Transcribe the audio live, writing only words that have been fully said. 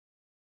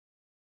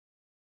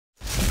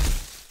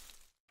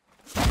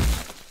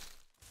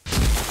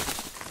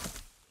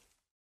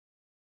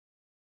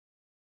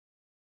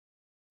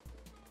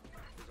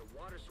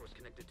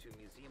connected to a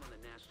museum on the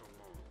National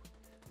Mall.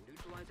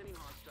 Neutralize any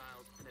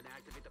hostiles, and then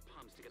activate the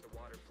pumps to get the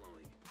water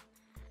flowing.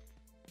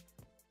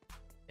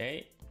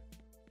 Okay.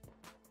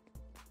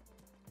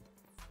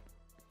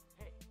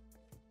 Hey,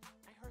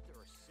 I heard there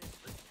are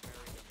sisters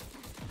buried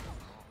under the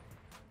mall.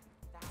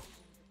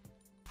 Thousands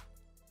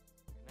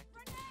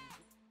connected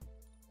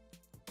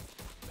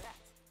to bet.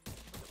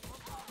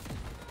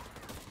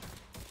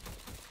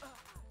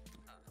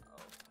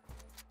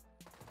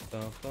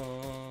 Bum,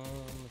 bum.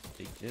 Let's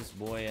take this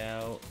boy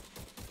out.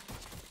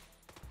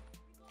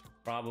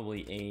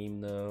 Probably aim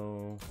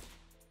though.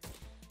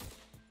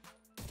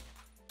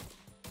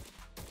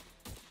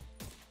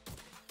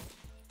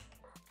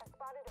 I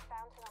spotted a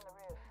fountain on the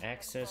roof.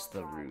 Access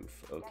the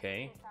roof,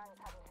 okay. Guess the Suns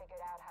haven't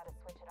figured out how to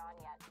switch it on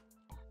yet.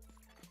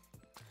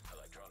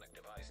 Electronic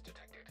device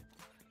detected.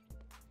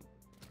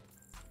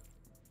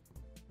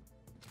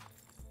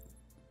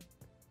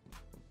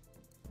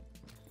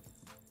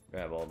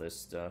 Grab all this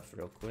stuff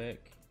real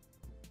quick.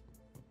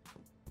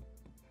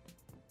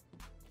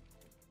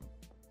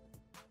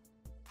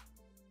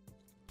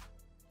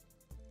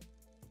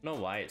 I don't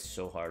know why it's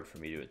so hard for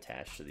me to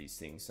attach to these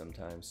things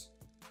sometimes.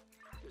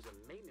 There's a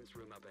maintenance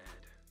room up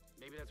ahead.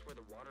 Maybe that's where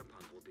the water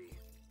pump will be.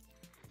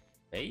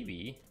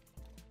 Maybe.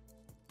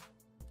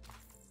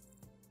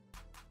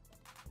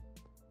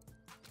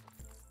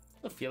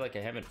 I feel like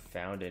I haven't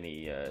found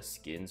any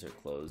skins or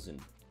clothes in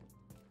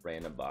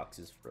random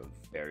boxes for a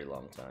very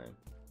long time.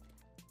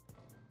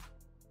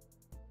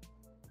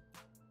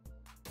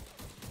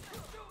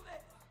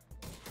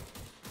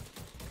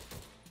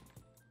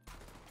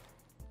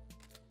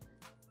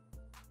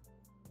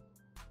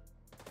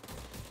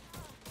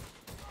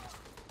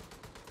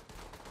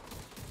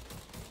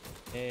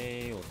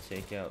 Okay, we'll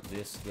take out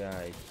this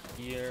guy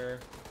here.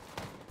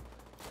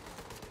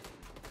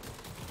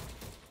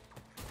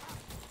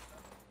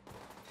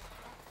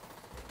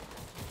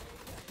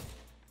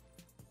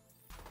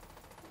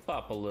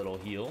 Pop a little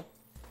heal.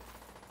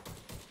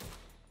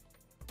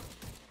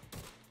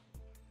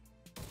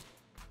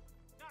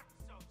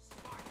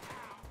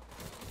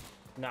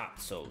 Not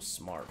so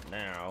smart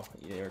now.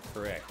 You're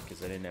correct,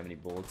 because I didn't have any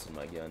bullets in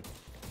my gun.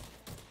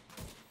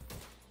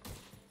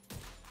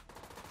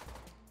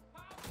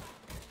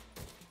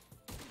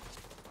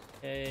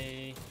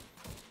 Okay.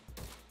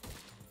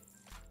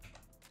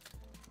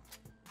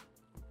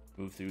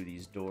 Move through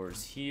these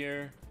doors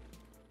here.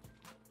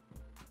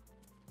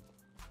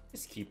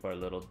 Just keep our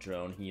little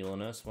drone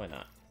healing us. Why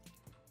not?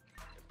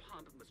 The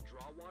pump must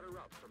draw water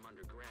up from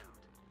underground.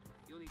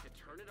 You'll need to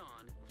turn it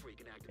on before you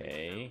can activate the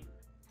Okay. fountain.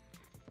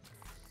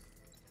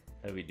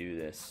 How do we do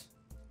this?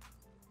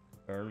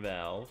 Turn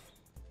valve.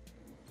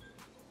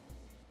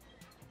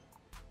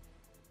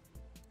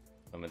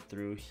 Coming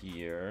through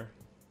here.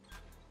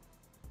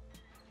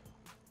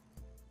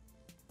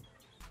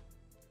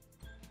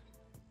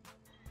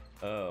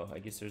 Oh, I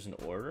guess there's an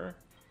order?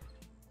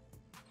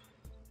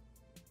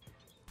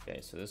 Okay,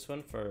 so this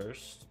one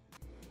first.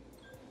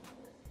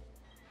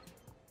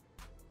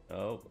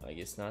 Oh, I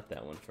guess not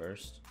that one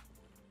first.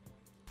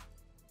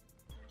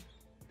 When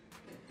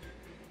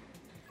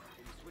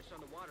you switch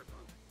on the water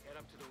pump, head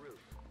up to the roof.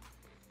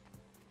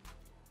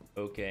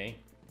 Okay,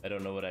 I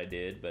don't know what I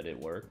did, but it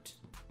worked.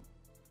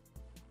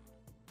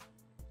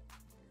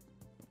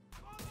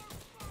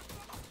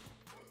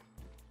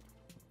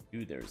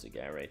 Dude, there's a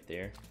guy right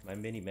there. My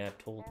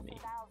mini-map told There's me.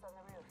 some valves on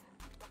the roof.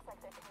 Looks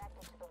like they're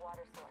connected to the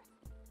water source.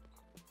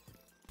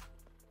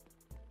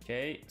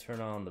 Okay,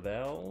 turn on the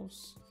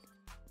valves.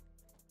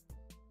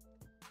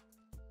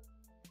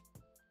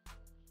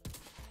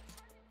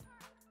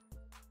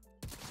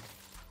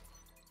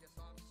 Guess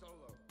I'm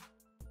solo.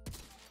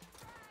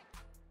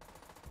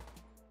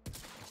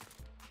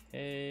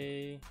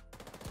 Okay.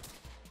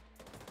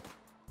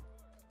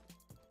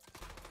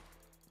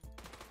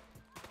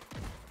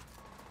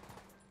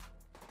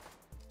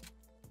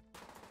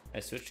 I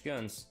switched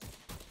guns.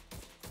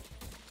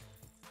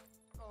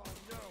 Oh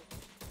no.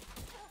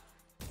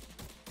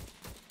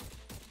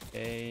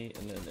 Okay,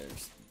 and then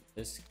there's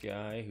this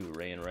guy who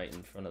ran right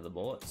in front of the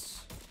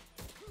bullets.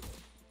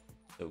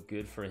 So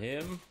good for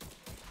him.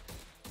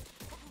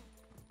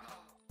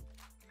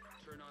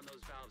 Turn on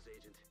those valves,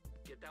 Agent.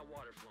 Get that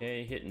water flowing.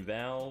 Okay, hitting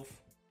valve.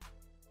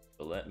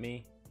 So let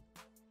me.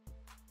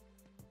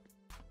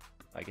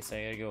 I guess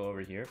I gotta go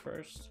over here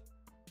first.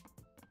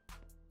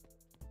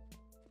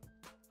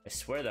 I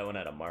swear that one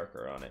had a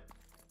marker on it.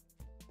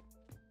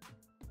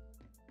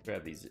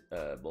 Grab these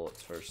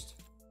bullets first.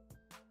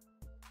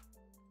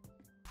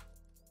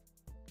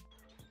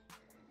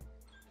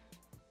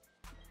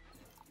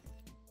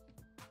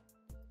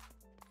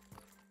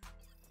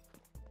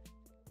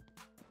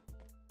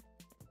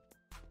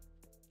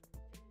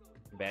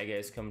 Bad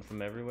guys coming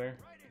from everywhere.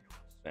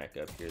 Back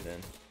up here then.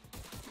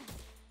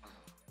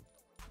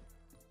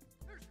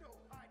 There's no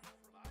hiding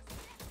from us.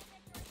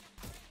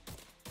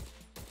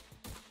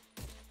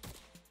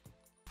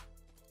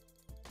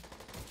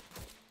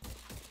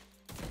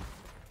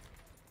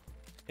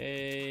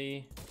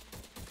 Hey.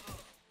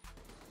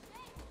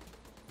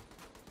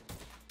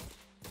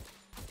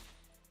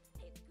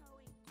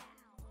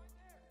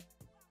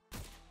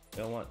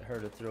 don't want her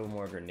to throw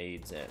more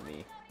grenades at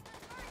me.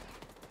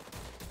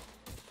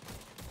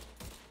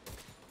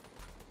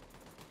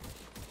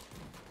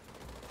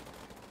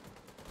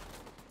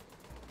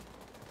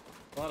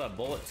 A lot of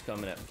bullets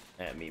coming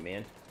at me,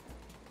 man.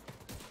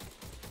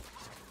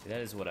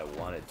 That is what I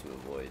wanted to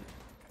avoid.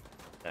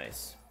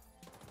 Nice.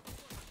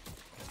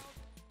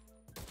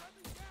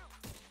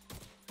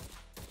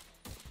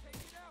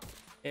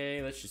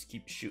 Okay, let's just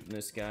keep shooting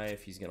this guy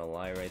if he's gonna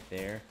lie right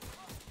there.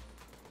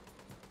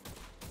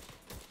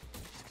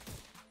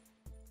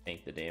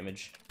 Tank the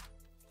damage.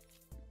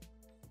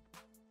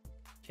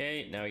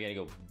 Okay, now we gotta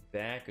go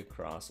back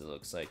across, it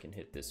looks like, and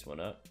hit this one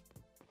up.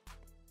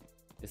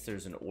 If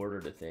there's an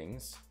order to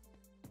things.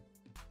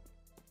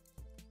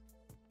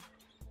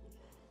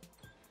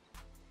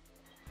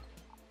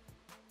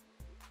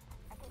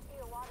 I can see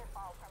a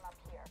waterfall from up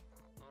here.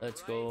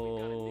 Let's Alright, we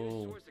got a new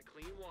go. source of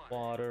clean water.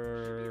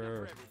 Water.